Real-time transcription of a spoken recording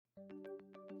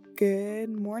Good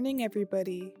morning,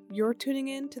 everybody. You're tuning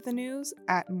in to the news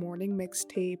at Morning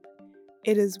Mixtape.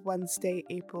 It is Wednesday,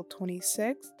 April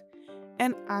 26th,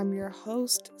 and I'm your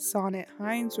host, Sonnet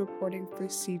Hines, reporting for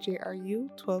CJRU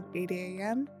 1280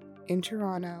 AM in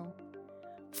Toronto.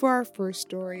 For our first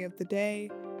story of the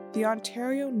day, the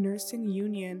Ontario Nursing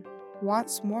Union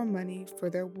wants more money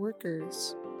for their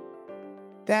workers.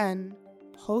 Then,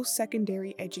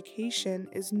 post-secondary education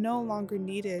is no longer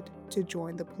needed to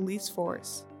join the police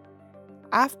force.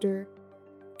 After,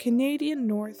 Canadian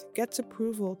North gets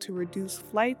approval to reduce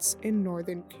flights in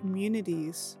northern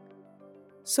communities.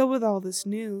 So with all this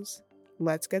news,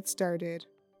 let's get started.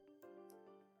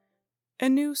 A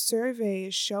new survey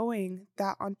is showing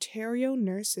that Ontario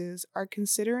nurses are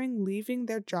considering leaving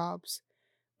their jobs,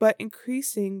 but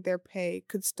increasing their pay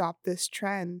could stop this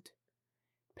trend.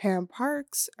 Pam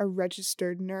Parks, a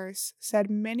registered nurse, said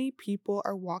many people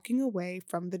are walking away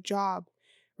from the job,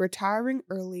 retiring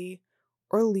early,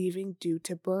 or leaving due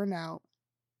to burnout.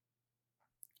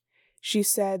 She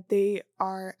said they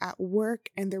are at work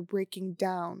and they're breaking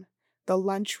down. The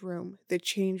lunchroom, the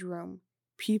change room,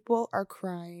 people are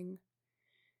crying.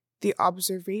 The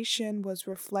observation was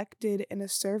reflected in a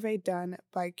survey done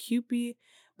by CUPE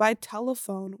by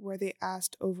telephone where they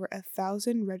asked over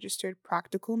 1,000 registered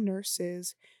practical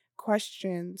nurses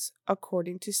questions,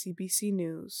 according to CBC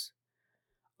News.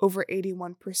 Over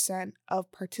 81%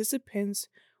 of participants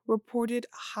reported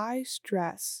high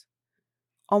stress.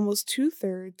 Almost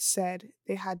 2/3 said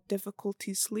they had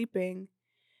difficulty sleeping,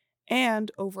 and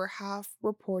over half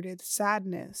reported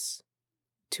sadness.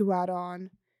 To add on,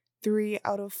 3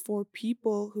 out of 4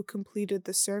 people who completed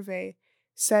the survey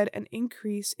said an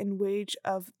increase in wage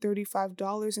of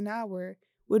 $35 an hour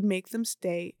would make them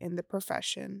stay in the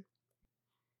profession.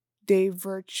 Dave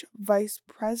Virch, Vice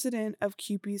President of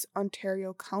CUPE's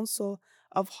Ontario Council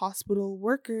of Hospital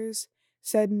Workers,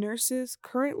 said nurses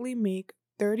currently make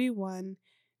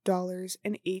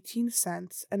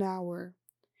 $31.18 an hour.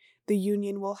 The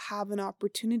union will have an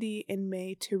opportunity in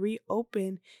May to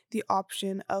reopen the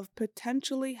option of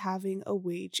potentially having a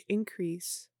wage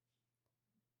increase.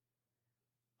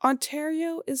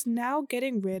 Ontario is now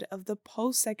getting rid of the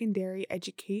post-secondary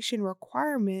education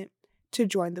requirement to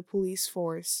join the police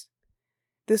force.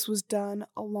 This was done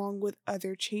along with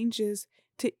other changes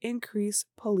to increase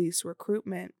police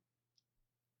recruitment.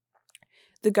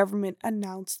 The government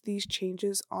announced these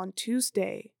changes on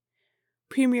Tuesday.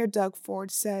 Premier Doug Ford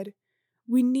said,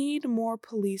 "We need more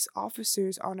police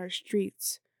officers on our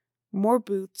streets, more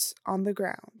boots on the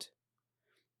ground."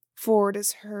 Ford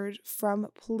has heard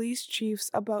from police chiefs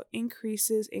about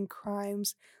increases in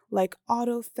crimes like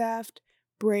auto theft,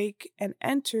 break and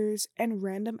enters, and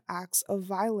random acts of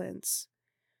violence.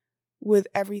 With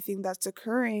everything that's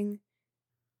occurring,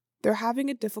 they're having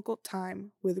a difficult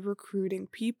time with recruiting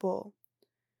people.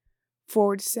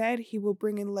 Ford said he will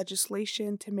bring in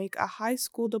legislation to make a high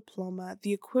school diploma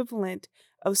the equivalent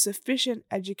of sufficient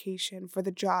education for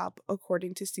the job,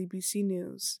 according to CBC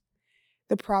News.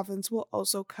 The province will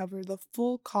also cover the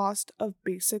full cost of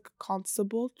basic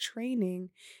constable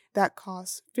training that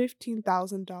costs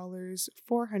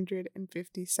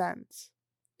 $15,450.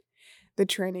 The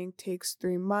training takes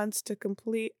 3 months to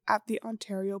complete at the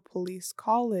Ontario Police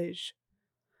College.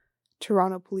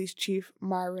 Toronto Police Chief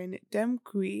Myron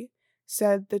Demqui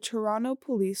said the Toronto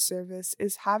Police Service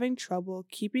is having trouble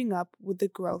keeping up with the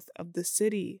growth of the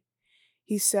city.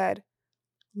 He said,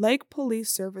 "Like police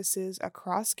services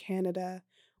across Canada,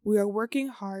 we are working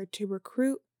hard to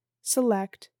recruit,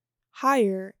 select,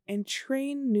 hire, and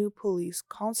train new police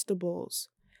constables.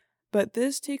 But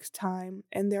this takes time,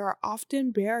 and there are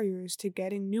often barriers to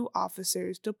getting new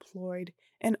officers deployed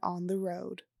and on the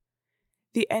road."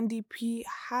 The NDP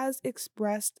has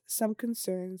expressed some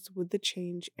concerns with the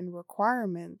change in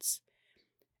requirements.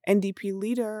 NDP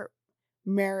leader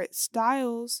Merritt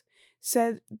Stiles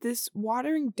said this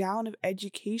watering down of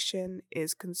education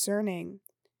is concerning.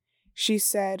 She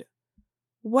said,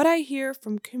 "What I hear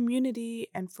from community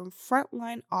and from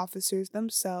frontline officers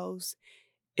themselves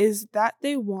is that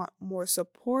they want more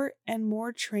support and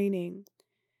more training,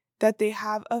 that they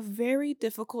have a very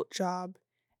difficult job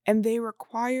and they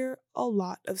require a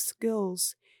lot of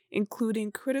skills,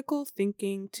 including critical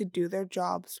thinking to do their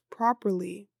jobs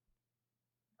properly."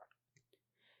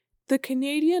 The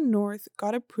Canadian North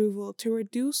got approval to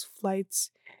reduce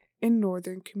flights in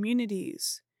northern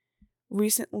communities.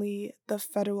 Recently, the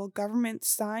federal government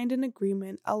signed an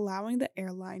agreement allowing the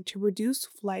airline to reduce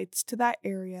flights to that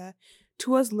area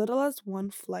to as little as 1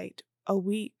 flight a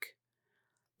week.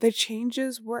 The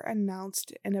changes were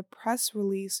announced in a press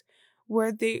release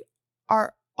where they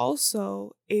are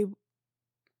also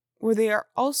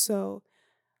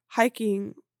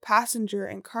hiking passenger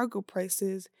and cargo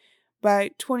prices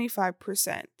by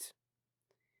 25%.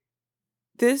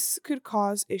 This could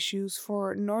cause issues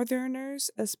for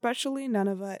Northerners, especially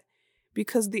Nunavut,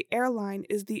 because the airline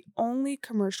is the only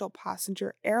commercial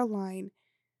passenger airline.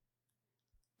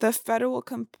 The Federal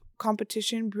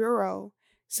Competition Bureau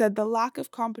said the lack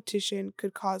of competition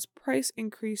could cause price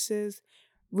increases,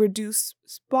 reduce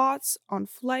spots on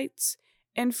flights,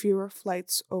 and fewer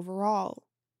flights overall.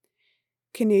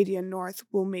 Canadian North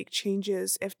will make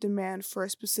changes if demand for a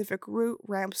specific route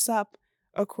ramps up,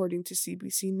 according to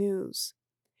CBC News.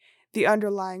 The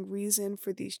underlying reason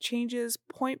for these changes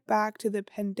point back to the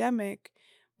pandemic,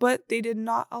 but they did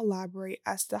not elaborate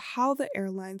as to how the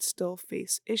airlines still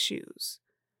face issues.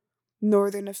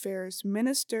 Northern Affairs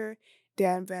Minister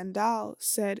Dan Vandal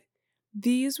said,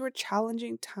 "These were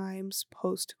challenging times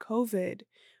post-COVID.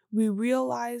 We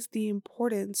realized the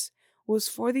importance was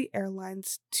for the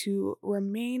airlines to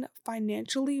remain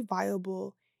financially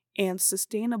viable and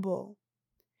sustainable."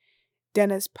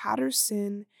 Dennis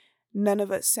Patterson,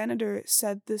 Nunavut senator,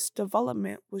 said this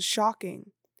development was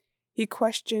shocking. He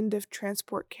questioned if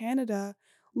Transport Canada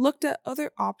looked at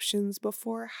other options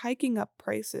before hiking up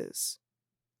prices.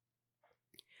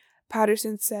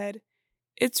 Patterson said,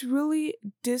 "It's really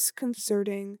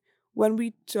disconcerting when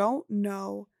we don't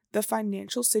know the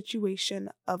financial situation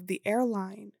of the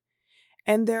airline,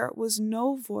 and there was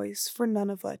no voice for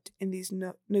Nunavut in these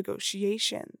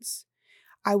negotiations.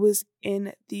 I was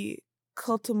in the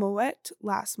Kultamuet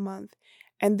last month,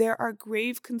 and there are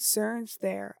grave concerns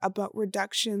there about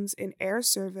reductions in air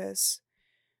service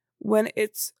when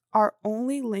it's our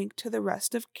only link to the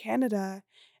rest of Canada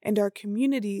and our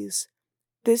communities.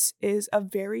 This is a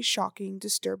very shocking,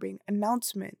 disturbing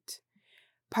announcement."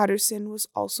 Patterson was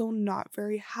also not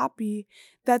very happy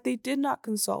that they did not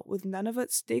consult with Nunavut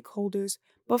stakeholders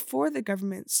before the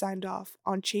government signed off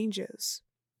on changes.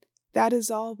 That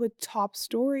is all with top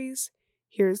stories.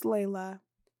 Here's Leila.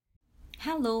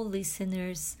 Hello,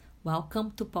 listeners.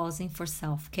 Welcome to Pausing for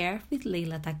Self-Care with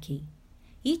Leila Takei.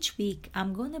 Each week,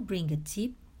 I'm going to bring a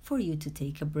tip for you to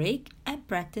take a break and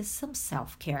practice some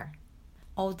self-care.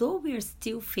 Although we are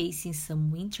still facing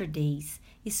some winter days,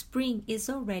 spring is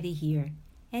already here,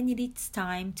 and it is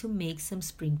time to make some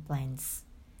spring plans.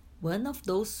 One of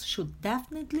those should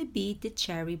definitely be the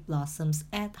cherry blossoms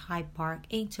at High Park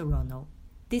in Toronto.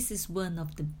 This is one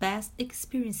of the best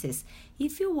experiences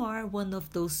if you are one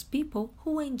of those people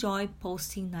who enjoy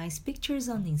posting nice pictures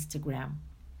on Instagram.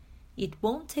 It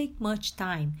won't take much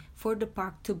time for the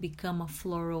park to become a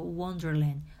floral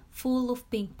wonderland full of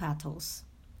pink petals.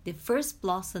 The first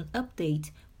blossom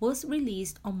update was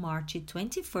released on March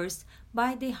 21st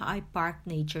by the High Park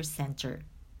Nature Center.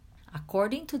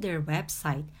 According to their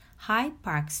website, High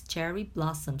Park's cherry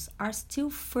blossoms are still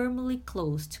firmly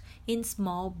closed in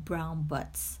small brown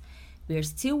buds. We are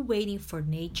still waiting for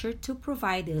nature to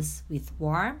provide us with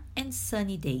warm and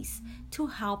sunny days to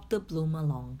help the bloom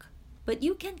along. But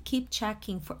you can keep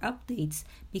checking for updates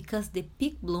because the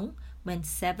peak bloom, when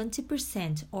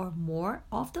 70% or more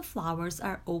of the flowers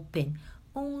are open,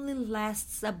 only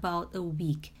lasts about a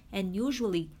week and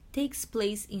usually takes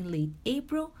place in late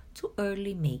April to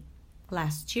early May.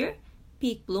 Last year,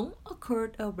 peak bloom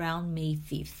occurred around May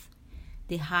 5th.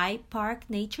 The High Park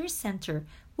Nature Center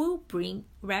will bring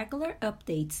regular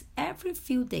updates every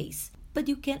few days, but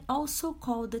you can also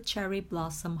call the Cherry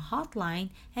Blossom Hotline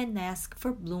and ask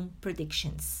for bloom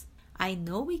predictions. I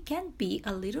know it can be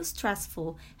a little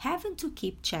stressful having to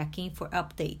keep checking for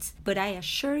updates, but I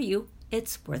assure you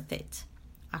it's worth it.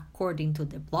 According to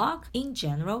the blog, in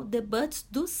general, the buds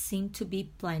do seem to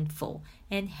be plentiful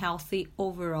and healthy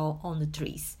overall on the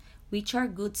trees, which are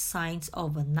good signs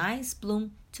of a nice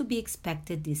bloom to be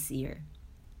expected this year.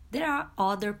 There are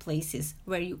other places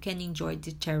where you can enjoy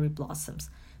the cherry blossoms,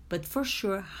 but for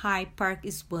sure High Park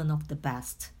is one of the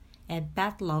best. And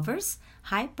pet lovers,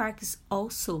 High Park is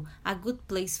also a good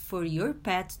place for your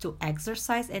pet to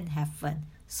exercise and have fun.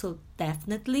 So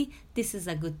definitely this is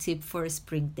a good tip for a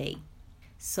spring day.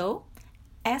 So,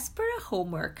 as per a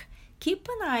homework, keep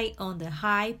an eye on the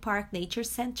High Park Nature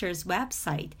Center's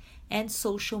website and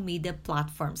social media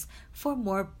platforms for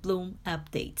more bloom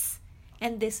updates.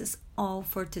 And this is all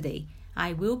for today.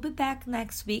 I will be back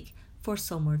next week for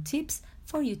some more tips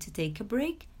for you to take a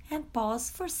break and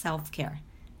pause for self-care.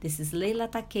 This is Leila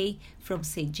Takei from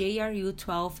CJRU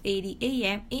 1280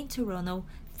 AM in Toronto.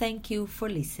 Thank you for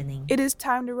listening. It is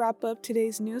time to wrap up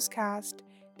today's newscast.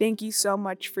 Thank you so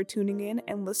much for tuning in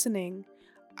and listening.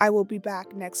 I will be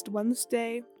back next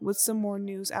Wednesday with some more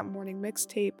news at Morning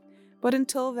Mixtape, but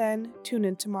until then, tune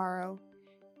in tomorrow.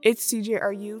 It's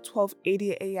CJRU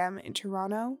 1280 AM in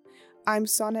Toronto. I'm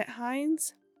Sonnet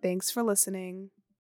Hines. Thanks for listening.